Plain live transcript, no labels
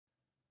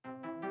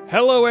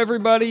Hello,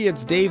 everybody.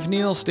 It's Dave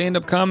Neal,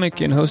 stand-up comic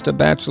and host of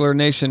Bachelor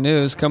Nation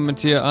News, coming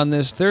to you on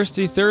this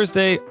Thirsty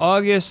Thursday,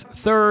 August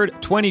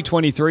 3rd,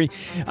 2023.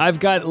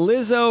 I've got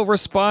Lizzo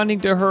responding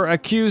to her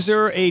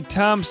accuser, a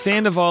Tom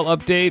Sandoval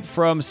update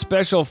from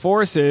Special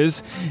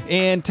Forces,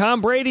 and Tom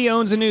Brady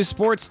owns a new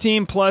sports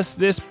team, plus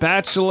this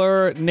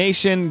Bachelor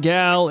Nation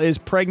gal is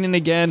pregnant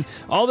again.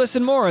 All this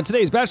and more on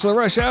today's Bachelor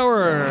Rush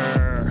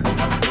Hour.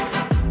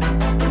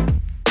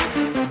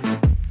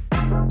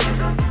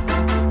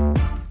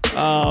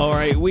 All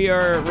right, we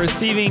are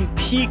receiving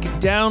peak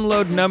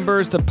download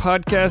numbers. The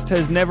podcast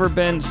has never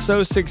been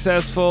so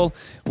successful.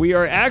 We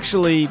are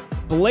actually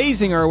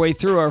blazing our way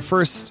through our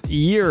first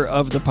year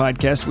of the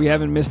podcast. We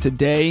haven't missed a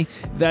day.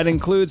 That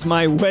includes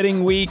my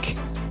wedding week.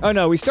 Oh,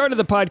 no, we started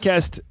the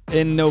podcast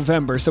in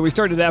November, so we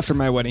started after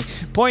my wedding.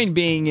 Point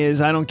being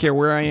is, I don't care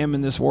where I am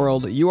in this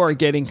world, you are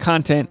getting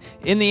content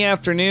in the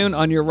afternoon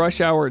on your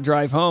rush hour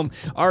drive home.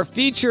 Our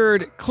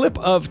featured clip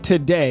of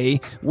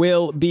today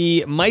will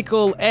be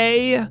Michael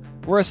A.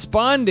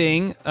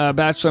 responding,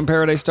 Bachelor in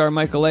Paradise star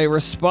Michael A.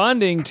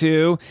 responding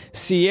to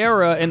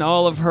Sierra and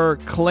all of her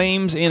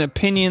claims and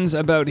opinions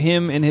about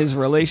him and his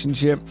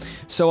relationship.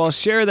 So I'll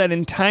share that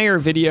entire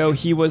video.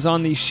 He was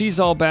on the She's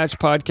All Batch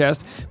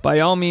podcast. By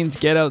all means,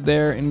 get out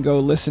there and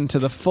go listen to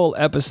the full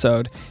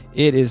episode.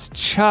 It is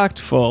chock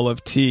full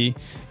of tea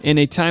in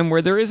a time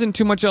where there isn't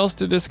too much else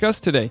to discuss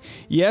today.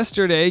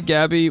 Yesterday,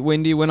 Gabby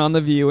Windey went on The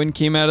View and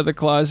came out of the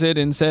closet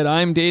and said,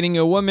 "I'm dating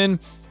a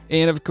woman."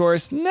 And of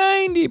course,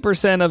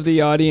 90% of the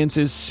audience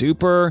is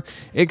super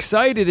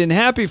excited and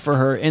happy for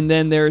her. And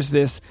then there's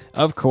this,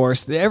 of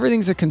course,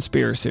 everything's a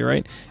conspiracy,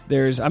 right?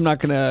 I'm not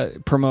going to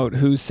promote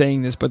who's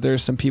saying this, but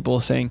there's some people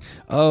saying,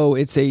 oh,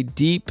 it's a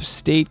deep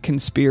state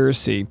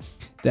conspiracy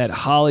that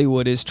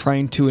Hollywood is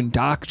trying to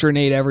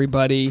indoctrinate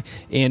everybody,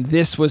 and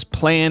this was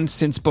planned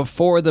since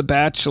before The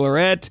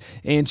Bachelorette,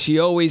 and she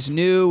always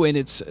knew, and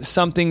it's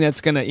something that's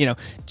going to,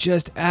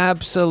 just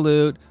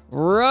absolute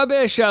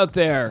rubbish out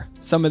there,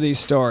 some of these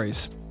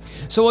stories.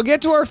 So we'll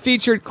get to our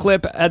featured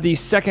clip at the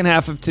second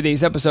half of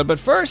today's episode. But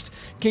first,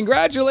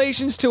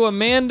 congratulations to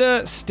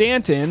Amanda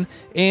Stanton,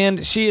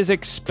 and she is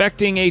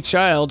expecting a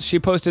child. She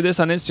posted this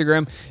on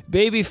Instagram.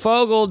 Baby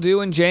Fogel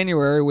due in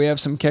January. We have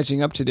some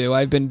catching up to do.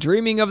 I've been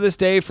dreaming of this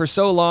day for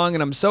so long,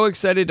 and I'm so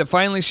excited to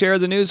finally share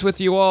the news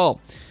with you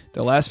all.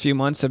 The last few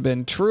months have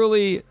been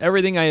truly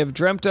everything I have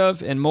dreamt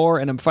of and more,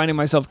 and I'm finding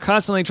myself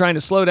constantly trying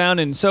to slow down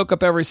and soak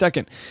up every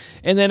second.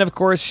 And then, of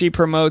course, she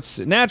promotes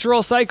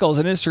Natural Cycles,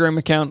 an Instagram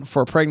account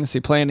for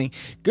pregnancy planning.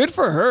 Good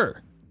for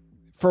her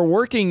for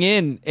working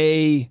in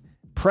a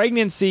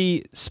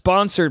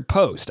pregnancy-sponsored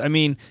post. I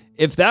mean,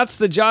 if that's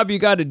the job you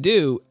got to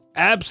do,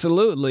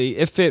 absolutely.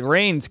 If it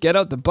rains, get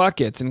out the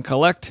buckets and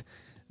collect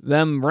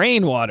them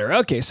rainwater.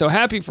 Okay, so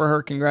happy for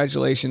her.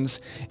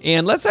 Congratulations.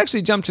 And let's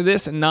actually jump to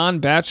this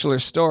non-Bachelor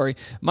story.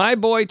 My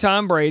boy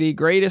Tom Brady,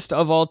 greatest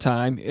of all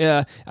time.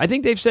 I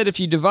think they've said if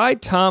you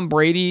divide Tom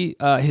Brady,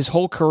 his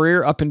whole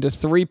career up into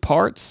 3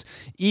 parts,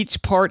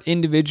 each part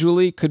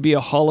individually could be a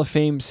Hall of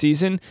Fame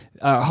season,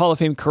 Hall of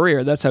Fame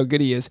career. That's how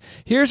good he is.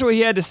 Here's what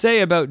he had to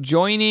say about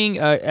joining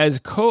as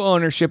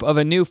co-ownership of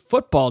a new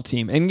football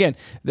team. And again,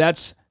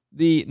 that's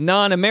the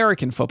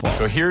non-American football.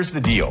 So here's the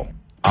deal.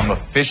 I'm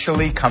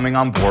officially coming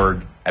on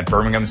board at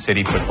Birmingham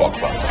City Football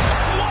Club.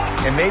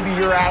 And maybe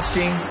you're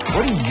asking,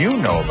 what do you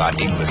know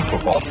about English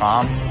football,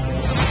 Tom?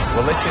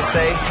 Well, let's just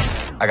say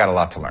I got a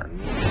lot to learn.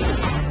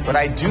 But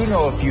I do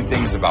know a few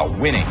things about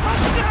winning, and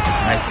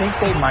I think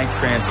they might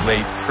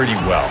translate pretty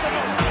well.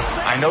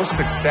 I know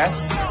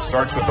success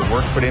starts with the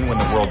work put in when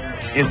the world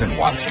isn't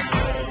watching.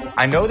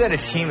 I know that a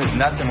team is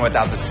nothing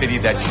without the city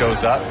that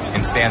shows up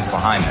and stands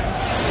behind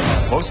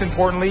them. Most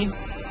importantly,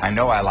 I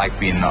know I like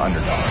being the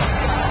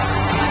underdog.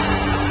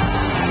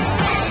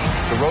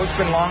 The road's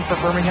been long for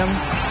Birmingham,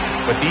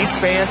 but these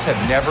fans have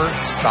never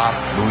stopped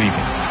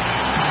believing.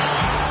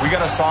 We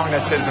got a song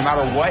that says, no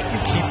matter what, you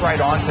keep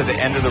right on to the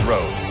end of the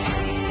road,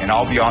 and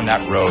I'll be on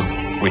that road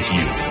with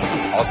you.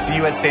 I'll see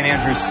you at St.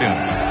 Andrews soon.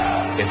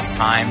 It's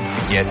time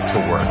to get to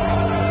work.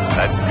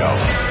 Let's go.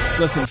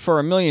 Listen,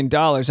 for $1 million,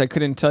 I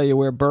couldn't tell you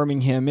where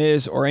Birmingham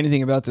is or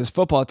anything about this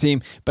football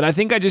team, but I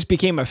think I just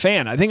became a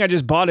fan. I think I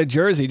just bought a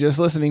jersey just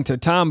listening to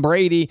Tom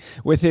Brady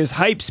with his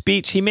hype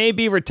speech. He may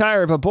be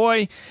retired, but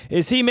boy,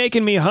 is he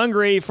making me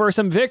hungry for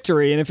some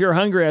victory. And if you're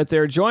hungry out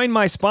there, join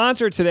my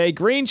sponsor today,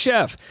 Green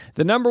Chef,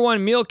 the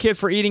 #1 meal kit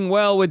for eating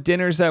well with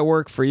dinners that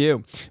work for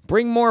you.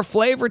 Bring more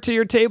flavor to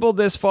your table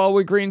this fall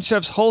with Green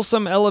Chef's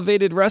wholesome,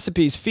 elevated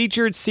recipes,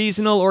 featured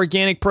seasonal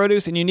organic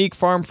produce, and unique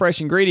farm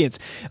fresh ingredients.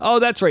 Oh,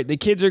 that's right. The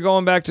kids are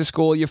going back to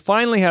school. You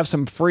finally have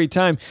some free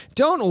time.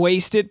 Don't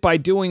waste it by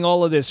doing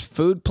all of this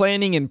food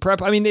planning and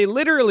prep. I mean, they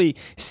literally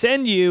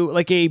send you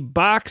like a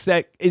box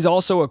that is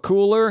also a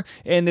cooler,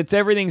 and it's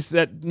everything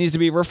that needs to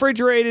be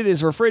refrigerated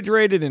is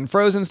refrigerated, and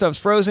frozen stuff's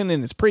frozen,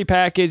 and it's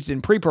prepackaged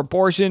and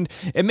pre-proportioned.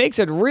 It makes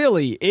it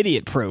really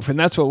idiot-proof, and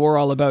that's what we're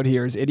all about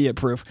here is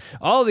idiot-proof.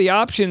 All the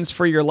options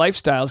for your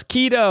lifestyles,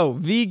 keto,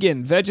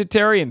 vegan,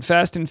 vegetarian,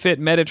 fast and fit,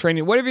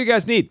 Mediterranean, whatever you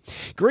guys need.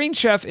 Green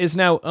Chef is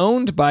now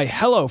owned by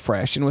HelloFresh.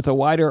 HelloFresh. And with a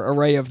wider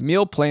array of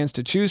meal plans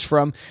to choose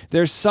from,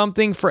 there's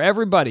something for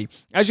everybody.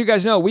 As you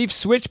guys know, we've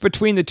switched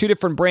between the two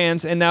different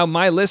brands, and now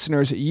my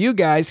listeners, you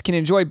guys can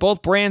enjoy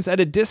both brands at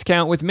a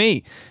discount with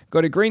me.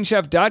 Go to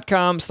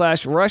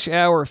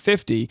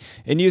greenchef.com/rushhour50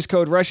 and use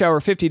code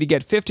rushhour50 to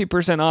get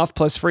 50% off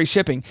plus free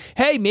shipping.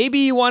 Hey, maybe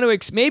you want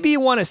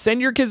to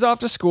send your kids off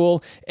to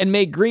school and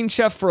make Green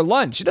Chef for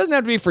lunch. It doesn't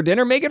have to be for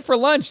dinner. Make it for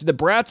lunch. The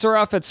brats are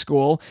off at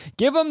school.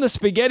 Give them the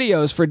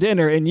SpaghettiOs for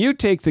dinner, and you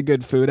take the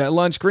good food at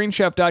lunch.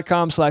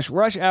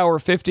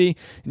 greenchef.com/rushhour50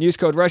 and use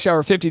code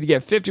rushhour50 to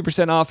get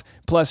 50% off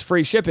plus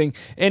free shipping.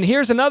 And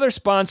here's another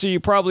sponsor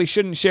you probably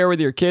shouldn't share with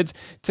your kids.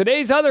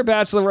 Today's other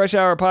Bachelor Rush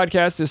Hour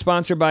podcast is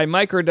sponsored by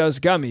Microdose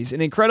Gummies,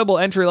 an incredible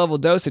entry-level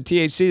dose of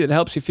THC that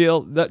helps you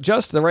feel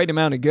just the right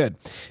amount of good.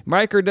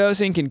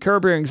 Microdosing can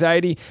curb your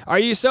anxiety. Are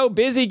you so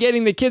busy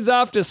getting the kids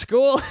off to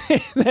school?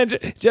 Then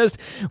just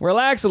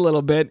relax a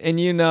little bit and,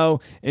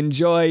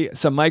 enjoy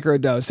some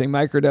microdosing.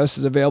 Microdose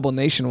is available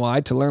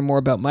nationwide. To learn more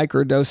about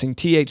microdosing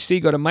THC,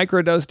 go to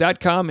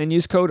microdose.com and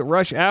use code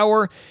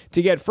RUSHHOUR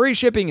to get free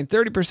shipping and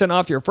 30%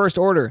 off your first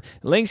order.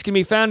 Links can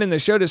be found in the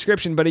show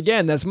description, but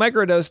again, that's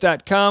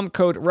microdose.com,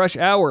 code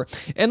RUSHHOUR.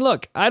 And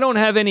look, I don't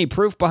have any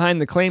proof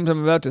behind the claims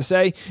I'm about to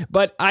say,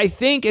 but I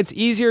think it's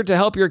easier to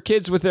help your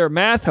kids with their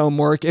math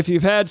homework if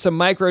you've had some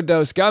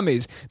microdose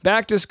gummies.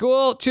 Back to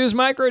school, choose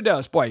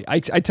microdose. Boy, I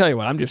tell you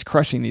what, I'm just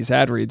crushing these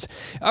ad reads.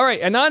 All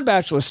right, a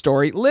non-Bachelor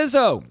story.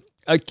 Lizzo.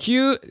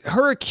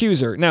 Her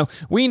accuser. Now,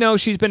 we know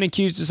she's been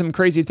accused of some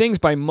crazy things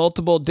by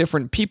multiple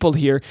different people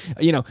here,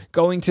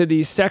 going to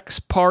these sex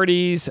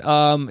parties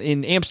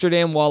in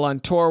Amsterdam while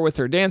on tour with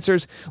her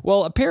dancers.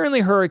 Well,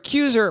 apparently her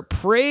accuser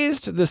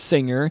praised the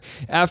singer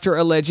after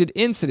alleged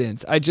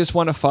incidents. I just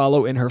want to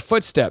follow in her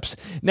footsteps.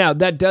 Now,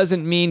 that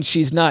doesn't mean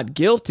she's not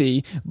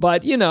guilty,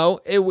 but,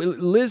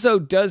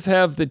 Lizzo does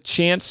have the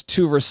chance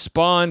to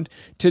respond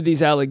to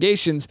these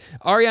allegations.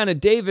 Ariana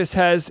Davis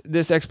has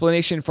this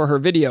explanation for her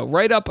video.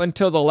 Right up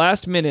until the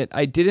last minute,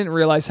 I didn't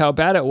realize how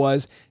bad it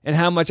was and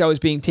how much I was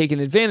being taken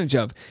advantage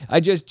of. I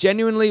just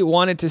genuinely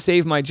wanted to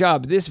save my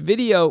job. This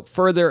video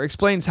further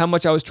explains how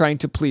much I was trying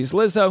to please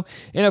Lizzo.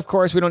 And of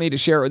course, we don't need to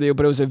share it with you,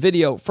 but it was a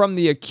video from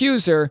the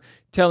accuser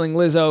telling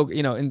Lizzo,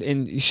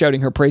 and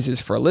shouting her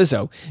praises for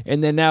Lizzo.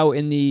 And then now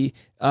in the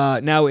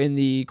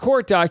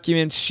court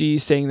documents,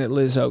 she's saying that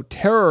Lizzo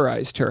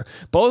terrorized her.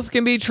 Both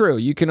can be true.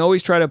 You can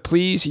always try to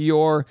please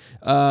your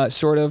the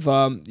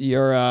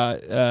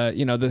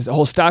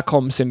whole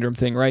Stockholm syndrome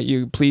thing, right?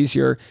 You please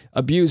your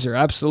abuser.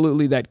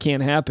 Absolutely, that can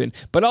happen.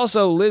 But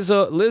also,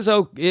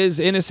 Lizzo is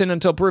innocent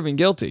until proven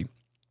guilty.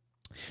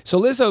 So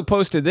Lizzo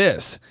posted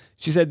this.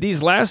 She said,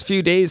 "These last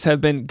few days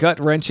have been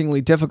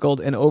gut-wrenchingly difficult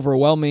and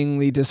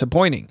overwhelmingly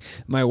disappointing.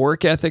 My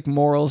work ethic,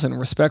 morals, and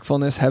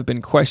respectfulness have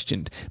been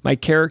questioned. My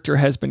character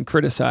has been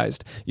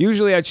criticized.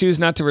 Usually I choose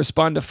not to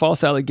respond to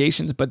false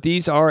allegations, but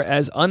these are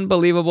as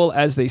unbelievable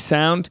as they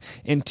sound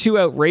and too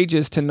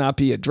outrageous to not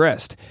be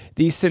addressed.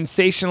 These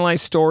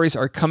sensationalized stories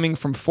are coming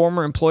from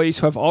former employees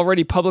who have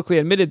already publicly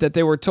admitted that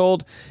they were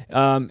told,"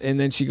 and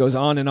then she goes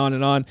on and on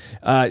and on,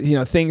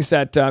 things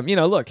that,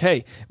 look,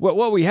 hey,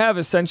 what we have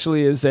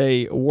essentially is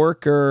a worker,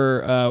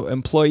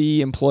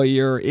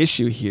 employee-employer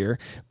issue here.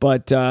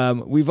 But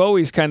we've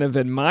always kind of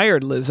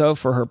admired Lizzo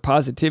for her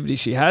positivity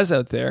she has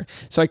out there.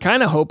 So I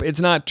kind of hope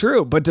it's not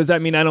true. But does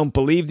that mean I don't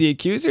believe the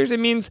accusers? It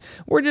means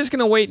we're just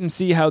going to wait and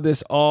see how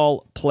this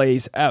all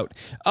plays out.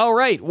 All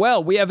right.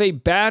 Well, we have a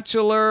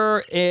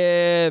Bachelor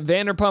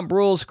Vanderpump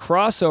Rules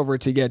crossover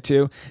to get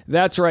to.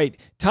 That's right.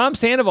 Tom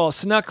Sandoval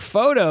snuck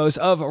photos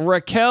of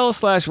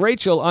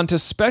Raquel/Rachel onto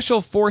Special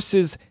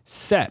Forces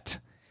set.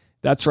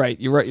 That's right.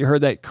 You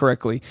heard that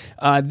correctly.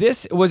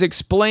 This was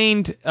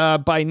explained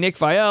by Nick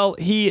Viall.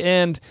 He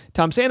and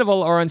Tom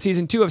Sandoval are on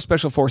season 2 of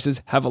Special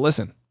Forces. Have a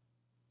listen.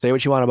 Say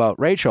what you want about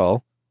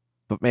Rachel,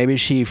 but maybe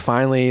she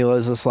finally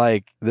was just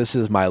like, this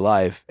is my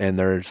life. And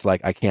there's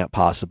like, I can't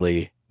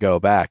possibly go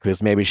back,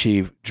 because maybe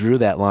she drew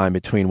that line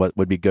between what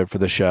would be good for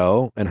the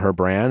show and her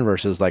brand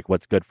versus like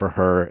what's good for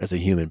her as a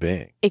human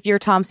being. If you're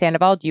Tom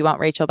Sandoval, do you want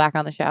Rachel back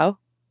on the show?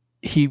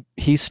 He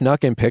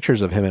snuck in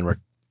pictures of him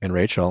and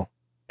Rachel.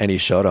 And he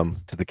showed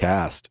them to the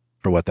cast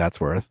for what that's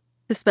worth.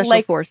 To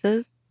Special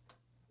Forces?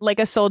 Like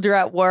a soldier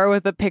at war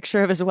with a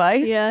picture of his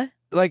wife? Yeah.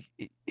 Like,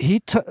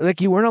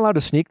 you weren't allowed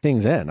to sneak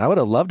things in. I would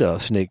have loved to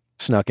have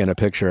snuck in a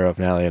picture of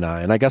Natalie and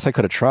I. And I guess I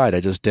could have tried. I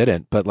just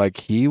didn't. But,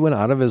 like, he went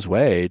out of his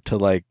way to,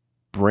 like,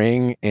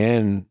 bring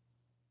in,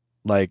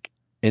 like,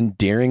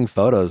 endearing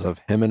photos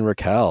of him and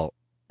Raquel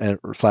and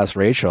 /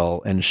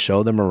 Rachel and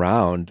show them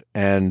around.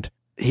 And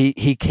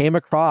he came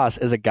across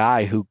as a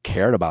guy who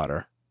cared about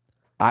her.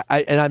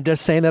 And I'm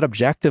just saying that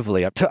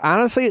objectively.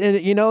 Honestly,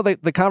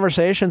 the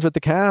conversations with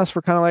the cast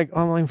were kind of like,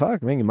 oh, my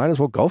fuck, man, you might as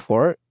well go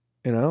for it.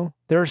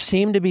 There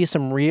seemed to be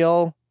some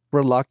real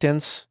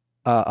reluctance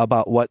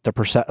about what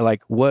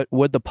what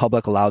would the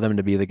public allow them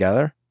to be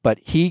together. But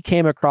he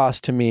came across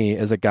to me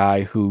as a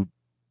guy who,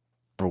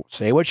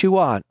 say what you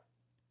want,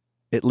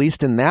 at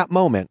least in that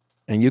moment,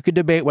 and you could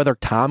debate whether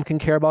Tom can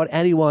care about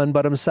anyone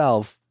but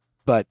himself.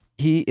 But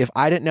if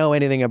I didn't know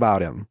anything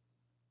about him,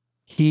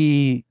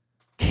 he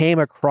came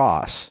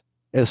across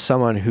as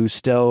someone who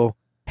still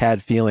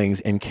had feelings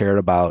and cared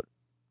about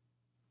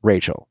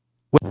Rachel.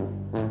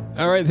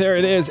 All right, there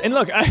it is. And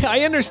look,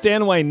 I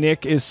understand why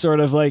Nick is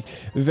sort of like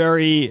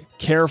very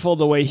careful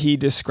the way he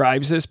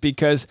describes this,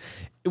 because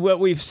what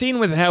we've seen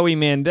with Howie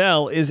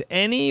Mandel is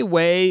any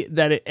way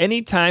that at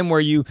any time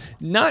where you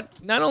not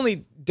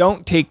only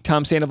don't take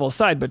Tom Sandoval's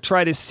side, but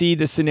try to see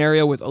the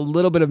scenario with a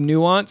little bit of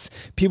nuance,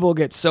 people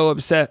get so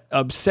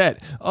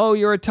upset. Oh,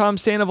 you're a Tom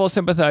Sandoval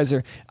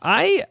sympathizer.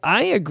 I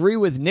agree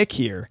with Nick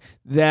here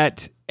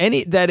that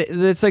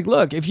it's like,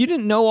 look, if you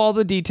didn't know all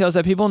the details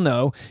that people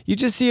know, you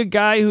just see a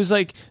guy who's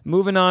like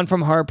moving on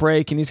from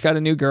heartbreak and he's got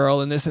a new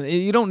girl and this, and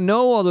you don't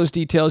know all those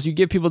details. You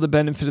give people the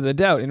benefit of the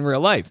doubt in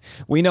real life.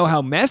 We know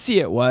how messy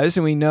it was,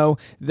 and we know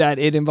that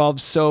it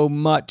involves so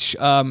much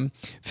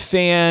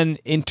fan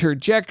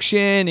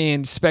interjection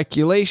and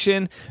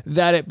speculation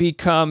that it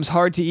becomes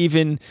hard to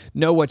even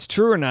know what's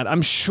true or not.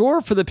 I'm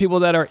sure for the people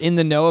that are in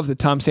the know of the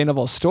Tom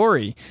Sandoval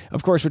story,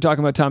 of course, we're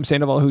talking about Tom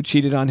Sandoval, who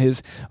cheated on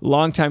his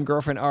longtime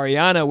girlfriend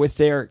Ariana with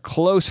their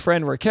close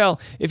friend Raquel.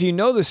 If you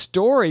know the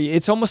story,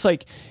 it's almost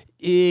like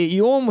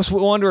you almost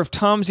wonder if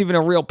Tom's even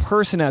a real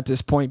person at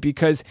this point,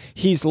 because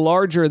he's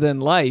larger than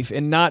life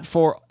and not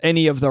for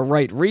any of the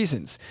right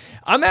reasons.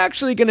 I'm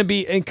actually going to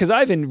be, because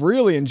I've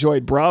really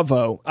enjoyed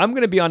Bravo, I'm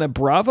going to be on a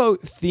Bravo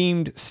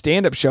themed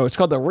stand-up show. It's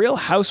called The Real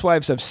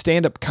Housewives of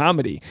Stand-Up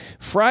Comedy,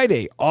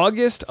 Friday,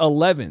 August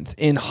 11th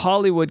in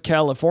Hollywood,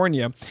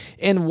 California.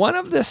 And one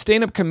of the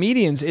stand-up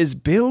comedians is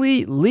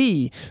Billy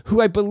Lee,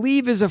 who I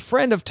believe is a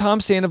friend of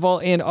Tom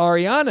Sandoval and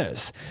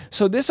Ariana's.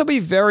 So this will be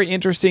very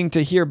interesting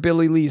to hear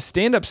Billy Lee's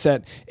stand-up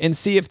set and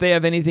see if they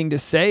have anything to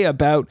say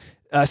about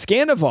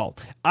Sandoval.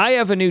 I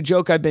have a new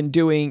joke I've been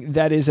doing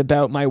that is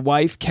about my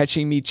wife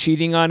catching me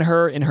cheating on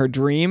her in her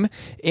dream.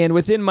 And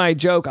within my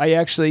joke, I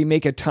actually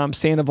make a Tom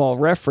Sandoval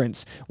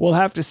reference. We'll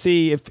have to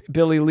see if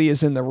Billy Lee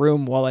is in the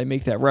room while I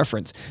make that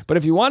reference. But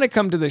if you want to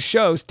come to the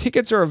shows,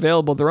 tickets are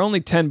available. They're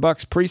only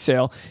 $10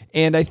 pre-sale.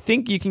 And I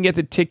think you can get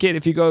the ticket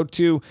if you go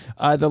to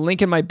the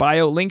link in my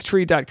bio,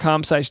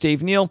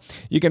 linktree.com/Dave Neal.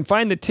 You can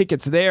find the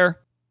tickets there.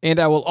 And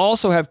I will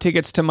also have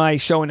tickets to my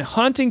show in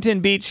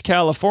Huntington Beach,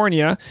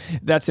 California.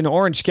 That's in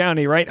Orange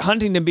County, right?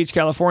 Huntington Beach,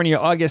 California,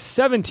 August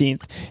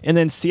 17th. And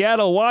then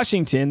Seattle,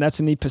 Washington. That's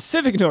in the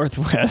Pacific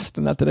Northwest.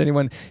 Not that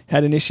anyone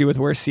had an issue with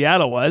where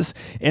Seattle was.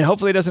 And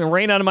hopefully it doesn't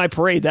rain on my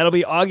parade. That'll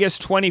be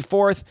August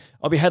 24th.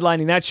 I'll be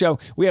headlining that show.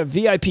 We have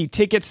VIP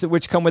tickets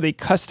which come with a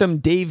custom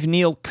Dave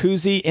Neal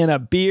koozie and a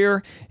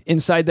beer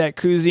inside that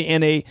koozie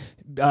and a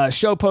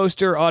show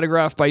poster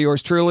autographed by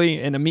yours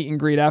truly and a meet and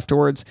greet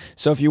afterwards.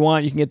 So if you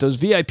want, you can get those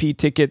VIP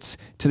tickets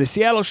to the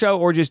Seattle show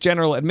or just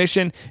general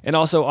admission. And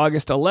also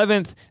August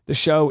 11th, the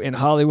show in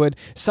Hollywood.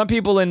 Some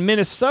people in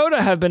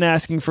Minnesota have been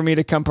asking for me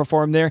to come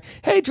perform there.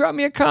 Hey, drop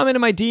me a comment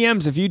in my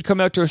DMs if you'd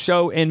come out to a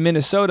show in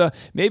Minnesota.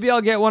 Maybe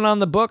I'll get one on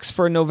the books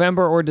for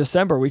November or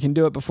December. We can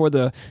do it before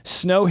the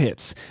snow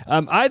hits.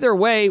 Either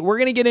way, we're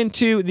going to get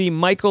into the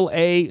Michael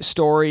A.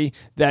 story,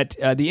 that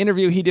the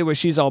interview he did with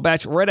She's All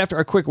Bach right after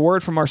a quick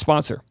word from our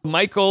sponsor.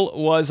 Michael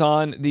was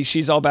on the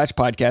She's All Bach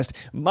podcast,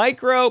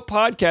 micro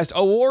podcast,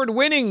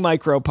 award-winning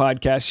micro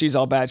podcast, She's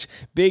All Bach.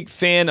 Big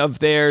fan of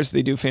theirs.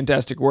 They do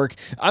fantastic work.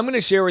 I'm going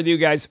to share with you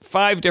guys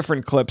 5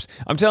 different clips.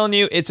 I'm telling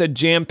you, it's a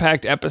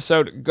jam-packed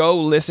episode. Go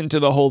listen to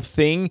the whole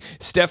thing.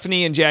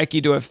 Stephanie and Jackie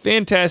do a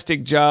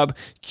fantastic job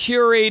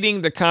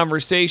curating the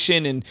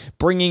conversation and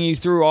bringing you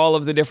through all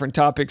of the different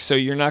topics, so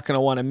you're not going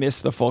to want to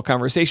miss the full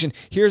conversation.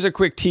 Here's a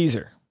quick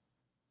teaser.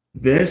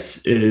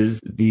 This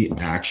is the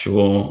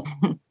actual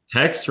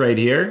text right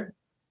here,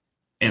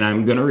 and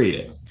I'm going to read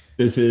it.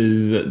 This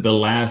is the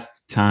last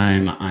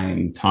time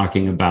I'm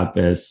talking about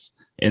this,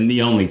 and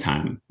the only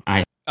time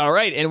I... All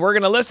right, and we're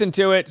going to listen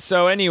to it.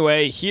 So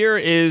anyway, here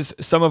is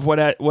some of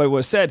what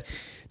was said.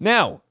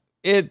 Now,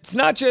 it's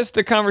not just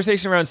the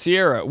conversation around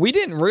Sierra. We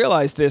didn't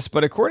realize this,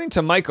 but according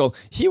to Michael,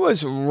 he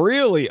was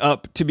really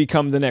up to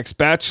become the next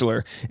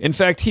Bachelor. In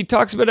fact, he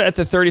talks about it at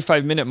the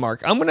 35-minute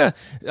mark. I'm going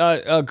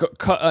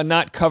to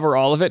not cover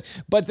all of it,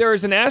 but there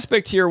is an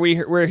aspect here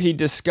where he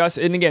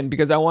discusses, and again,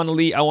 because I want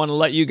to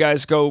let you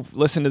guys go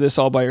listen to this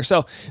all by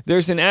yourself.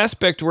 There's an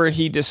aspect where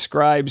he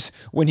describes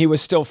when he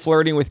was still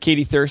flirting with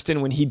Katie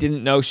Thurston, when he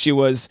didn't know she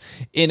was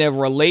in a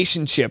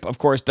relationship. Of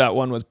course, that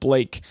one with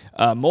Blake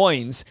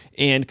Moynes,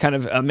 and kind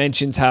of mentions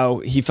how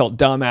he felt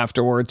dumb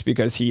afterwards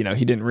because he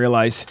didn't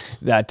realize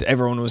that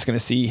everyone was going to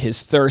see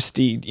his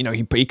thirsty,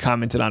 he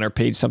commented on our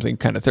page something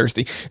kind of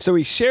thirsty. So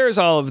he shares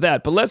all of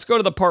that, but let's go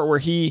to the part where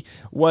he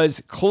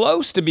was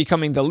close to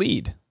becoming the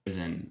lead.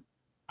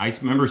 I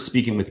remember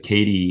speaking with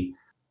Katie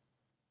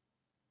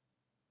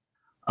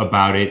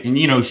about it,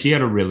 and she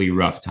had a really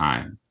rough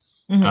time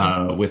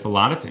with a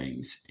lot of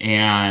things.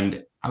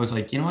 And I was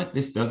like, you know what,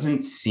 this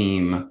doesn't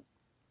seem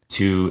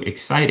too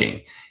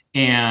exciting.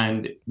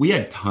 And we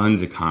had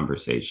tons of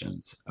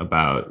conversations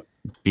about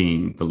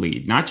being the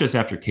lead, not just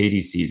after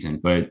Katie's season,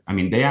 but I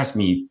mean, they asked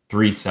me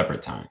 3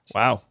 separate times.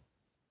 Wow.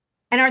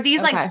 And are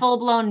these like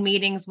full-blown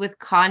meetings with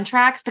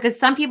contracts? Because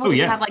some people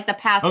have like the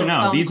passive. Oh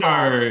no, phone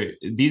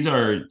these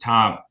are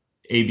top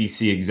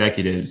ABC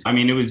executives. I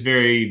mean, it was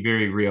very,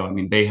 very real. I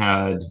mean, they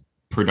had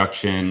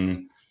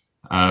production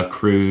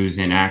crews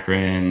in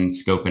Akron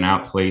scoping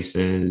out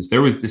places.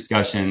 There was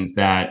discussions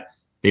that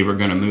they were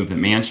going to move the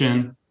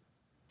mansion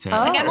to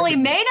like Emily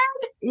Maynard?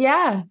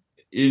 Yeah.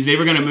 They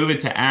were going to move it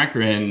to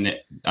Akron,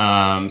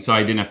 so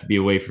I didn't have to be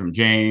away from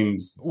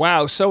James.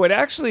 Wow, so it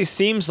actually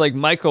seems like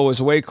Michael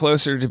was way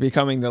closer to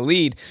becoming the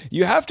lead.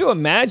 You have to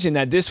imagine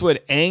that this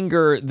would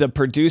anger the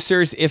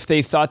producers if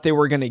they thought they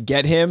were going to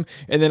get him,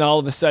 and then all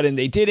of a sudden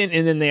they didn't,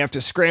 and then they have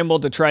to scramble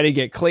to try to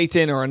get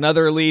Clayton or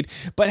another lead.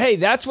 But hey,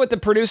 that's what the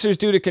producers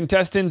do to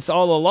contestants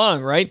all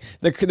along, right?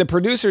 The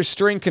producers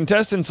string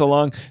contestants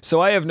along,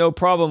 so I have no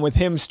problem with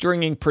him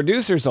stringing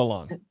producers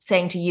along.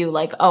 Saying to you,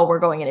 like, oh, we're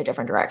going in a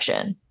different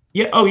direction.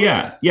 Yeah. Oh,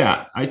 yeah.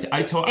 Yeah. I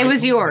told. It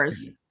was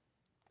yours.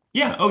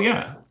 Yeah. Oh,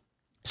 yeah.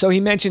 So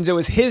he mentions it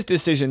was his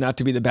decision not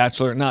to be the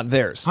Bachelor, not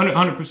theirs.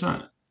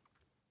 100%.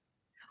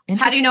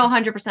 How do you know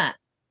 100%?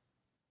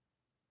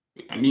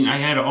 I mean, I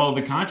had all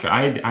the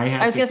contract.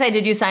 I was going to say,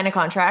 did you sign a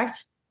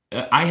contract?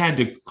 I had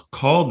to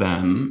call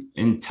them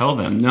and tell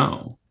them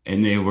no.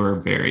 And they were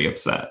very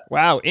upset.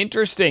 Wow,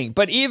 interesting.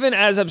 But even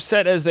as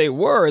upset as they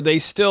were, they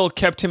still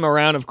kept him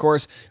around, of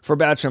course, for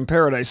Bachelor in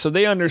Paradise. So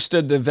they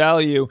understood the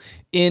value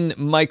in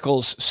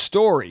Michael's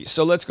story.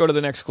 So let's go to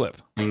the next clip.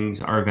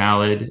 Things are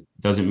valid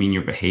doesn't mean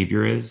your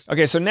behavior is.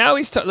 Okay, so now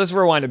let's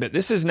rewind a bit.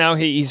 This is now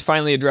he's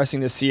finally addressing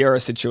the Sierra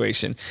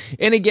situation.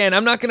 And again,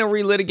 I'm not going to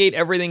relitigate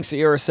everything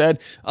Sierra said.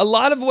 A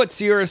lot of what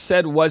Sierra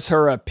said was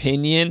her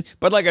opinion.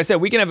 But like I said,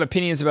 we can have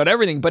opinions about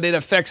everything, but it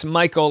affects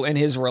Michael and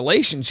his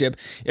relationship.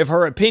 If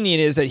her opinion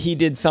is that he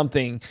did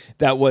something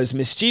that was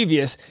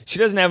mischievous, she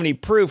doesn't have any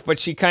proof, but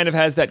she kind of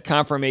has that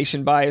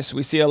confirmation bias.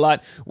 We see a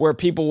lot where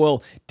people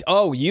will,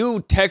 oh,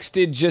 you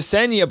texted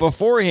Jasenia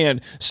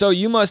beforehand, so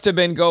you must have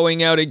been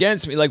going out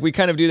against me. Like we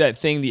kind of do that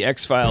thing, the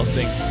X-Files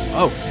thing.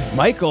 Oh,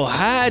 Michael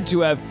had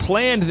to have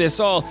planned this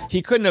all.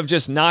 He couldn't have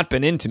just not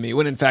been into me,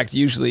 when in fact,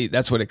 usually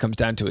that's what it comes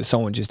down to, is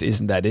someone just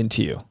isn't that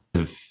into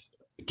you.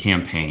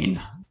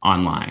 Campaign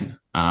online,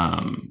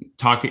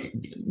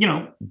 talking,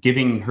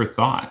 giving her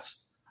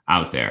thoughts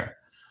out there.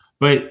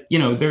 But,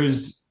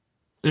 there's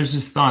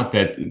this thought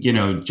that,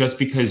 just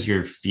because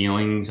your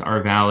feelings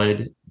are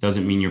valid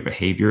doesn't mean your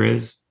behavior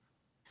is.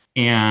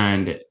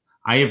 And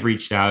I have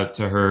reached out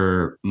to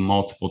her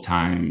multiple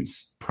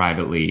times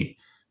privately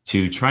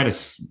to try to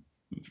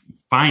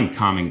find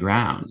common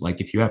ground.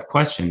 Like, if you have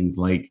questions,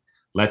 like,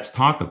 let's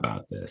talk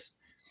about this.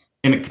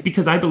 And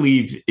because I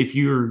believe if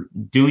you're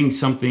doing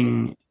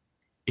something,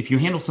 if you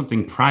handle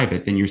something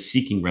private, then you're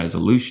seeking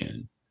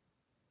resolution.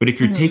 But if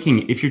you're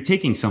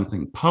taking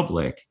something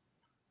public,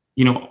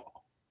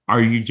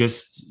 are you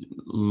just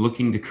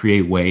looking to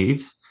create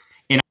waves?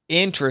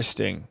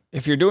 Interesting.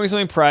 If you're doing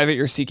something private,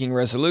 you're seeking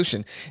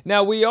resolution.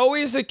 Now, we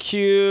always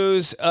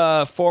accuse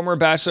former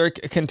Bachelor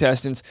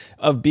contestants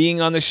of being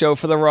on the show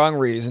for the wrong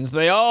reasons.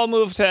 They all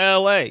moved to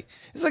LA.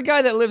 This is a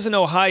guy that lives in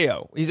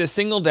Ohio. He's a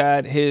single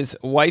dad. His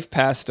wife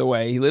passed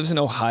away. He lives in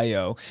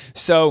Ohio.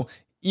 So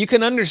you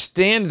can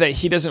understand that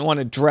he doesn't want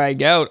to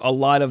drag out a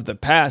lot of the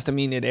past. I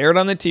mean, it aired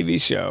on the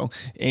TV show,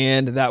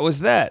 and that was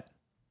that.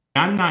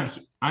 I'm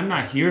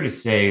not here to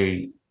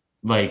say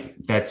like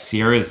that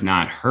Sierra's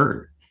not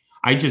hurt.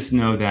 I just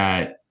know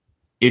that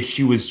if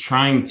she was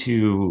trying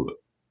to,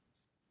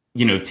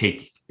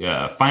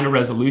 find a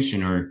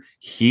resolution or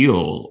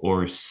heal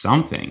or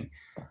something,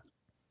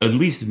 at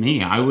least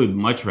me, I would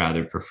much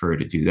rather prefer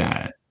to do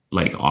that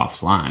like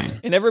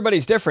offline. And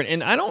everybody's different.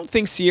 And I don't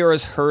think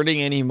Sierra's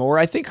hurting anymore.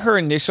 I think her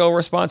initial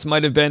response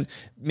might have been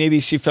maybe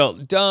she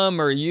felt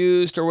dumb or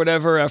used or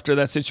whatever after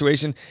that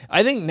situation.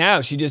 I think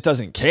now she just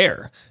doesn't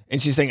care.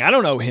 And she's saying, I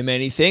don't owe him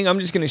anything. I'm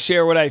just going to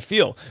share what I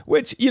feel,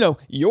 which,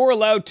 you're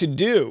allowed to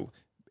do.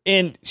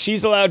 And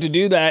she's allowed to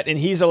do that. And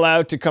he's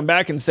allowed to come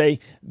back and say,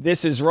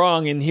 this is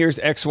wrong. And here's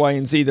X, Y,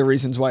 and Z, the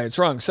reasons why it's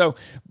wrong. So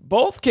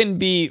both can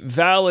be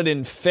valid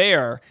and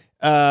fair.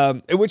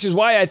 Which is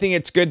why I think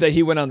it's good that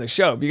he went on the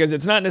show, because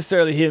it's not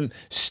necessarily him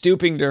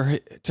stooping to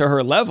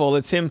her level.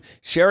 It's him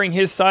sharing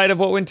his side of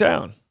what went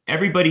down.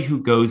 Everybody who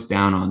goes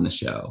down on the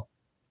show,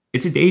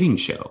 it's a dating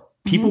show.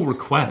 People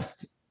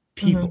request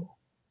people,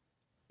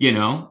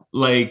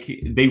 like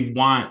they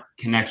want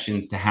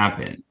connections to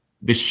happen.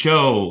 The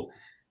show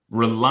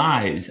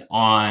relies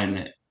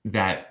on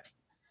that,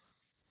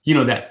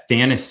 that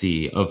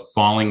fantasy of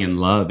falling in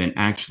love and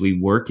actually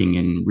working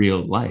in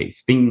real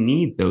life. They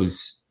need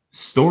those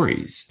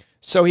stories.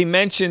 So he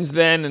mentions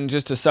then, and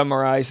just to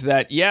summarize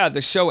that,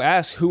 the show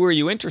asked, who are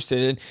you interested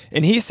in?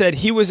 And he said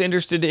he was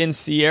interested in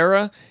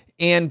Sierra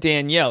and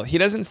Danielle. He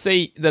doesn't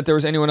say that there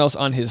was anyone else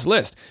on his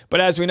list.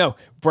 But as we know,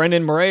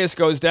 Brendan Moraes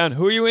goes down.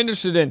 Who are you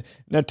interested in?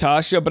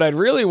 Natasha, but I'd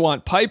really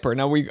want Piper.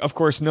 Now, we, of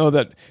course, know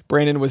that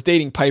Brandon was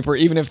dating Piper,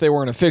 even if they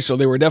weren't official.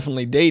 They were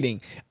definitely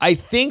dating. I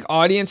think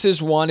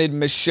audiences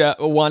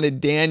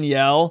wanted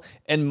Danielle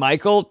and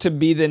Michael to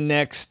be the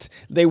next.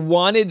 They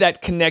wanted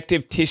that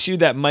connective tissue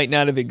that might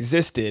not have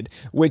existed,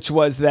 which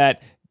was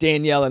that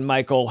Danielle and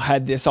Michael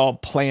had this all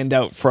planned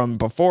out from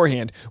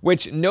beforehand,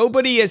 which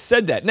nobody has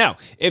said that. Now,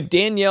 if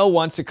Danielle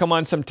wants to come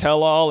on some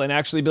tell-all and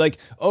actually be like,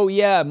 oh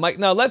yeah, Mike,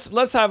 now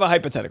let's have a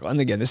hypothetical.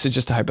 And again, this is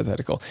just a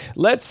hypothetical.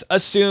 Let's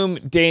assume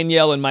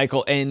Danielle and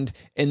Michael end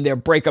and their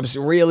breakup's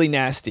really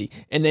nasty.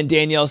 And then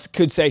Danielle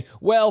could say,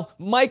 well,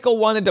 Michael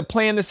wanted to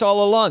plan this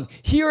all along.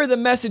 Here are the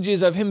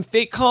messages of him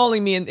fake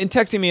calling me and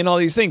texting me and all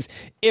these things.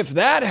 If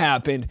that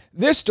happened,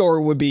 this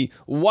story would be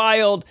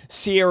wild.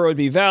 Ciara would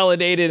be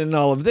validated and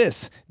all of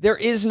this. There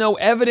is no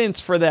evidence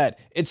for that.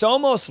 It's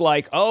almost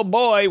like, oh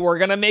boy, we're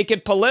going to make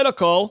it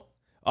political.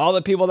 All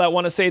the people that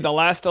want to say the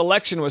last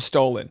election was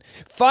stolen.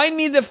 Find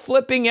me the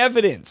flipping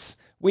evidence.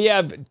 We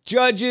have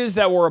judges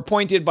that were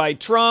appointed by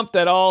Trump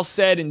that all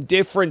said in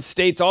different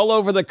states all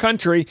over the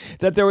country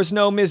that there was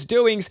no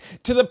misdoings,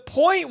 to the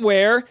point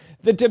where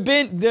the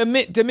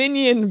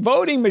Dominion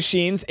voting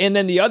machines, and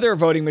then the other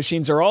voting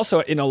machines are also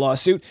in a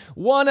lawsuit,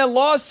 won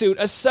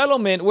a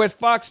settlement with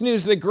Fox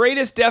News, the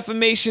greatest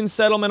defamation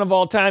settlement of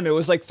all time. It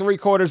was like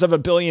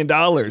 $750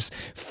 million.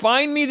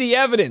 Find me the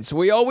evidence.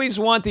 We always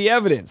want the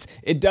evidence.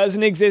 It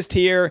doesn't exist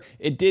here.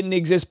 It didn't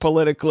exist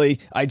politically.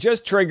 I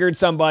just triggered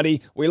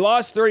somebody. We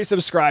lost 30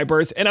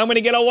 subscribers, and I'm going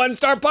to get a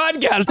 1-star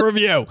podcast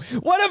review.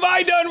 What have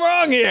I done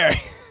wrong here?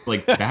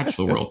 Like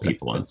Bachelor World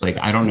people. It's like,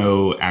 I don't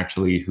know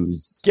actually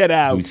who's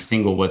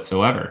single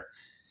whatsoever.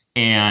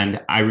 And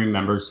I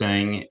remember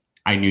saying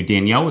I knew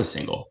Danielle was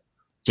single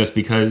just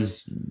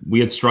because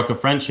we had struck a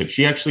friendship.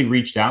 She actually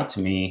reached out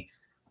to me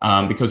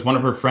because one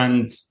of her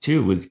friends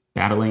too was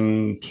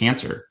battling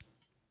cancer.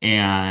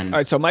 And all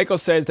right, so Michael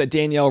says that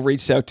Danielle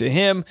reached out to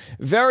him.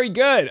 Very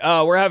good.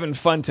 We're having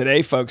fun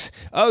today, folks.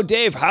 Oh,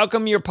 Dave, how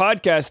come your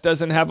podcast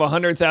doesn't have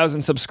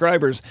 100,000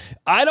 subscribers?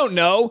 I don't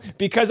know,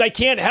 because I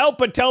can't help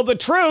but tell the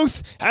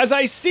truth as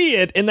I see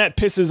it, and that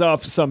pisses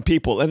off some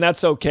people, and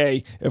that's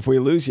okay if we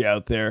lose you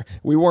out there.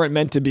 We weren't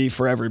meant to be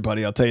for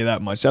everybody, I'll tell you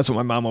that much. That's what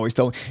my mom always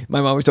told me. My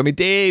mom always told me,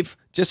 Dave,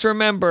 just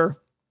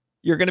remember,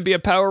 you're going to be a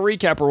power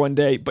recapper one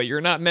day, but you're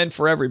not meant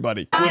for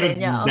everybody.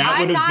 That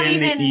would have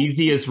been the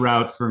easiest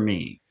route for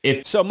me.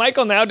 So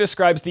Michael now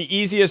describes the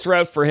easiest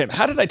route for him.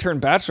 How did I turn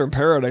Bachelor in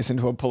Paradise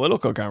into a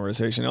political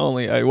conversation?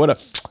 What a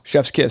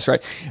chef's kiss,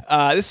 right?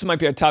 This might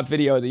be our top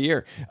video of the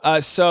year.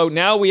 So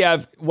now we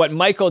have what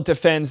Michael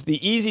defends.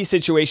 The easy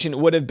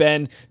situation would have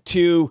been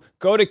to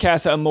go to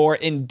Casa Amor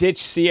and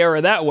ditch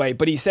Ciara that way.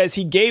 But he says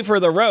he gave her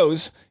the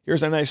rose.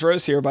 Here's a nice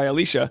rose here by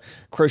Alicia,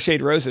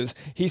 crocheted roses.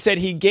 He said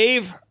he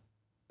gave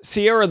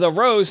Ciara the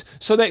rose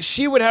so that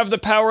she would have the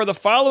power the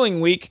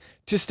following week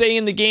to stay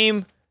in the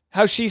game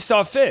how she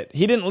saw fit.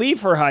 He didn't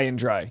leave her high and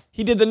dry.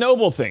 He did the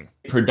noble thing.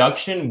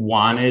 Production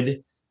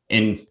wanted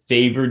and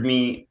favored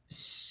me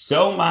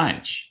so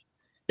much.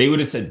 They would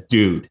have said,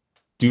 dude,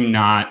 do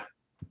not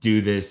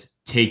do this.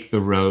 Take the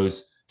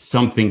rose.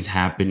 Something's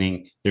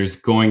happening. There's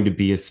going to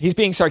be a split. He's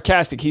being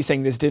sarcastic. He's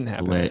saying this didn't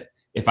happen.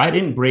 If I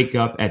didn't break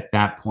up at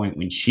that point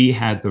when she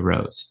had the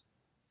rose,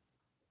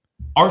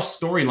 our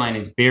storyline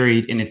is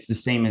buried and it's the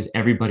same as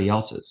everybody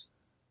else's.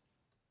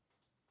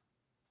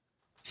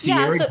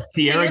 Ciara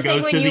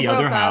goes to the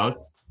other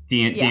house.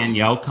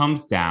 Danielle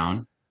comes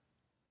down.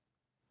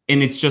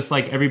 And it's just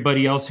like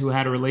everybody else who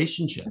had a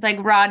relationship. It's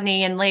like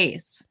Rodney and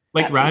Lace.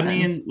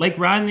 Rodney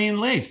and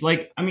Lace.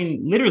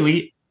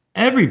 Literally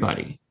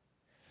everybody.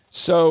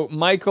 So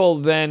Michael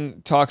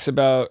then talks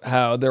about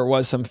how there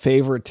was some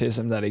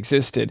favoritism that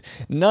existed.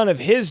 None of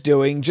his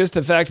doing, just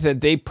the fact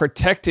that they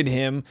protected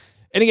him.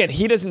 And again,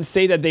 he doesn't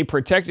say that they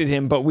protected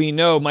him, but we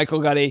know Michael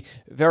got a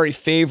very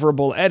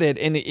favorable edit.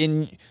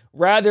 And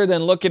rather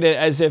than look at it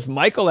as if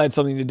Michael had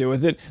something to do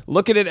with it,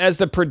 look at it as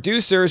the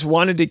producers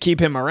wanted to keep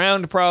him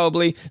around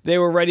probably. They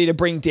were ready to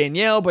bring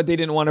Danielle, but they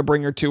didn't want to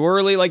bring her too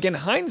early. Like in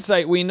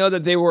hindsight, we know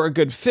that they were a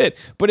good fit.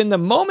 But in the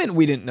moment,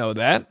 we didn't know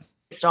that.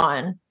 Based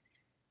on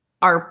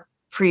our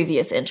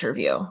previous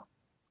interview.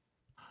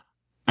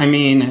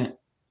 Because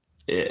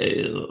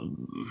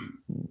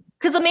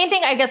the main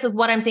thing, I guess, of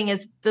what I'm saying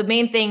is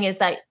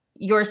that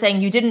you're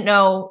saying you didn't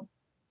have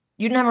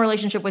a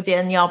relationship with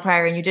Danielle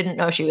prior and you didn't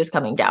know she was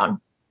coming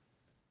down.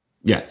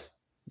 Yes,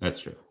 that's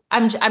true.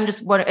 I'm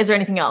just wondering, is there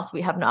anything else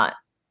we have not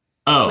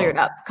cleared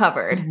up,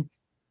 covered?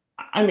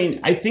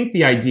 I think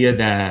the idea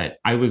that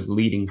I was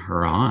leading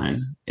her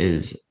on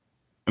is,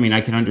 I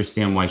can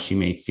understand why she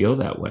may feel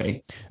that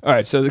way. All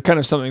right, so kind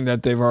of something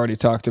that they've already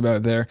talked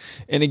about there.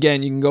 And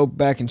again, you can go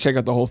back and check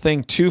out the whole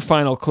thing. 2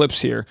 final clips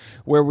here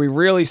where we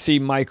really see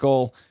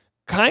Michael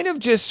kind of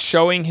just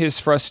showing his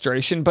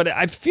frustration, but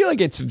I feel like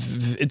it's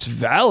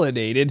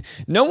validated.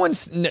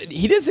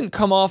 He doesn't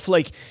come off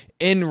like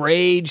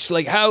enraged,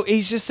 like how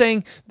he's just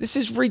saying, this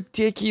is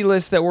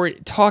ridiculous that we're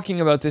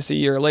talking about this a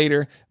year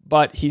later,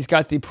 but he's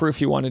got the proof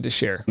he wanted to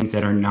share. Things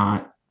that are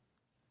not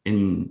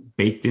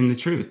baked in the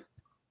truth.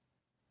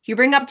 You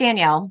bring up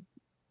Danielle.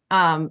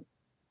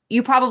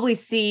 You probably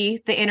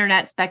see the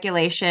internet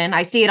speculation.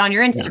 I see it on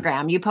your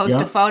Instagram. Yeah. You post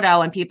a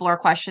photo and people are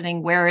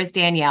questioning, where is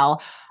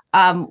Danielle?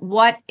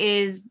 What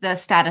is the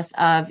status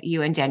of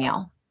you and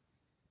Danielle?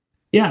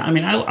 Yeah,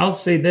 I'll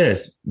say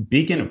this.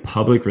 Being in a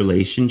public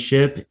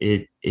relationship,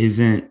 it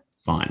isn't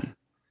fun.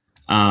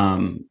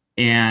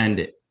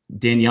 And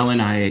Danielle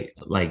and I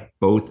like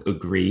both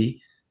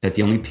agree that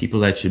the only people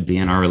that should be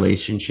in our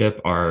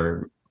relationship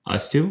are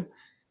us two.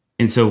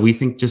 And so we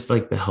think just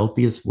like the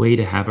healthiest way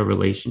to have a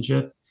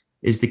relationship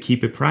is to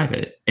keep it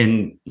private.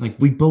 And like,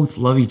 we both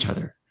love each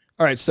other.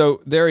 All right.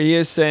 So there he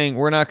is saying,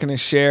 we're not going to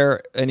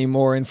share any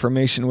more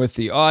information with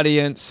the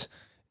audience.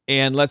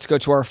 And let's go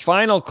to our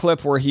final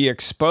clip where he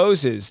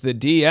exposes the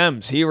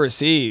DMs he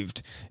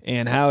received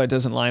and how it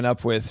doesn't line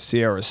up with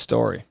Sierra's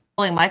story.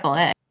 Michael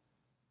A.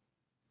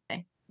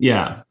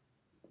 Yeah.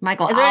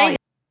 Michael Is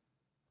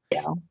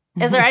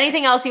there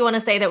anything else you want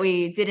to say that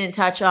we didn't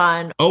touch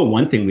on? Oh,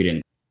 one thing we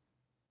didn't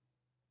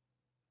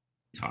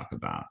talk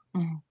about.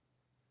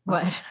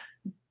 What?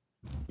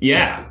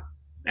 Yeah.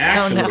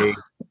 Actually,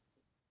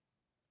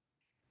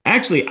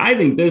 I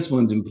think this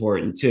one's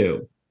important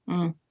too.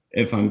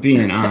 If I'm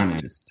being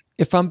honest.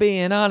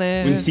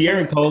 When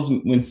Sierra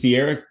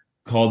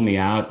called me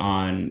out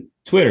on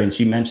Twitter, and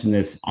she mentioned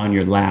this on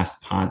your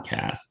last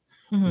podcast,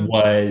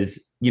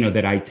 was,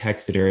 that I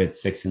texted her at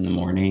 6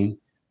 a.m.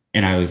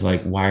 and I was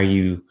like, why are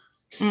you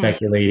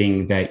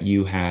speculating that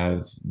you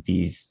have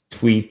these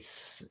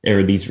tweets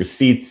or these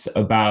receipts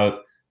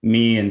about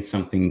me and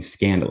something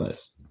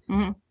scandalous?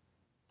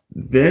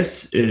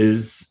 This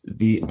is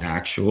the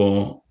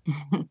actual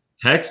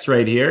text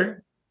right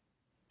here,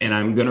 and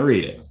I'm going to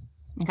read it.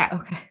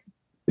 Okay.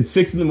 At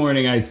 6 a.m,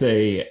 I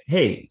say,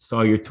 hey,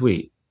 saw your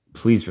tweet.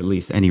 Please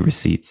release any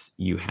receipts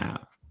you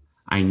have.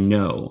 I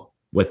know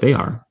what they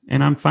are,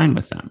 and I'm fine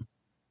with them.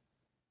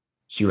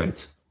 She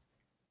writes,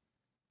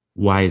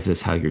 why is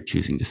this how you're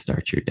choosing to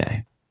start your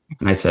day?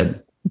 And I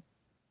said,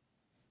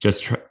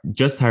 just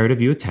tired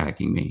of you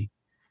attacking me.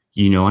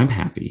 You know I'm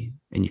happy,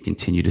 and you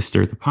continue to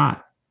stir the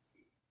pot.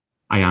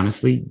 I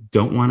honestly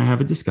don't want to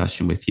have a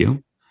discussion with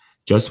you.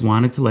 Just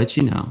wanted to let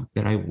you know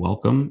that I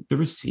welcome the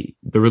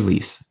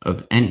release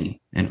of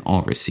any and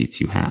all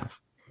receipts you have.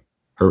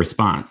 Her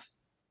response,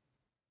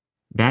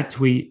 that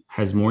tweet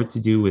has more to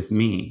do with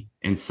me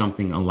and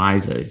something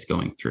Eliza is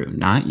going through,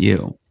 not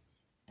you.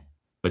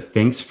 But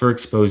thanks for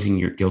exposing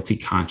your guilty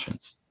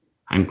conscience.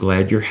 I'm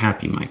glad you're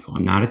happy, Michael.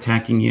 I'm not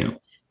attacking you.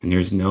 And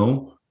there's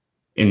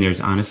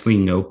honestly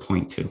no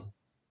point to.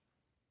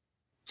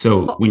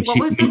 So what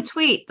was the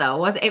tweet though?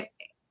 Was it?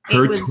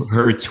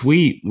 Her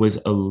tweet was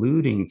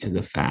alluding to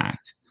the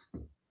fact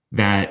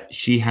that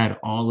she had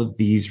all of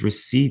these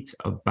receipts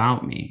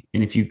about me.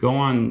 And if you go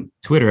on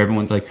Twitter,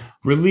 everyone's like,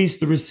 release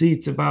the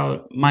receipts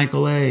about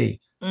Michael A.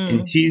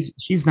 And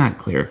she's not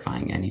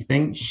clarifying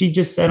anything. She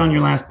just said on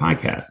your last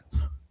podcast,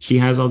 she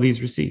has all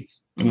these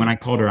receipts. And when I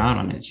called her out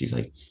on it, she's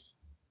like,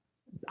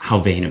 how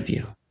vain of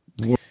you.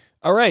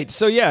 All right.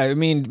 So, yeah, I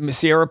mean,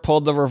 Sierra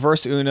pulled the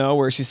reverse Uno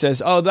where she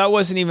says, oh, that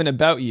wasn't even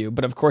about you.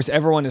 But of course,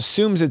 everyone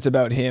assumes it's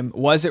about him.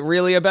 Was it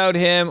really about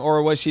him?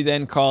 Or was she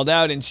then called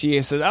out and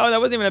she says, oh, that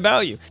wasn't even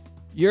about you?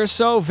 You're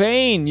so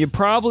vain. You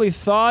probably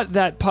thought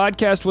that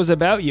podcast was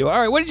about you. All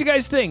right. What did you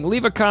guys think?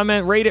 Leave a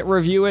comment, rate it,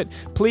 review it.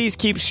 Please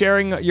keep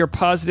sharing your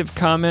positive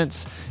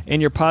comments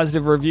and your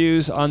positive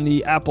reviews on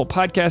the Apple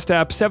Podcast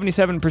app.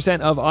 77%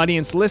 of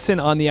audience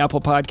listen on the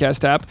Apple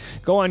Podcast app.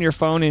 Go on your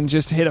phone and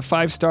just hit a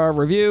 5-star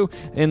review.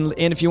 And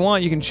if you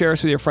want, you can share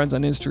us with your friends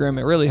on Instagram.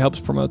 It really helps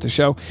promote the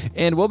show.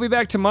 And we'll be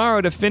back tomorrow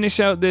to finish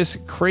out this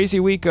crazy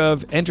week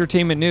of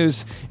entertainment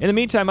news. In the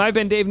meantime, I've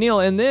been Dave Neal,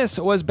 and this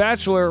was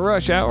Bachelor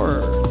Rush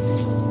Hour.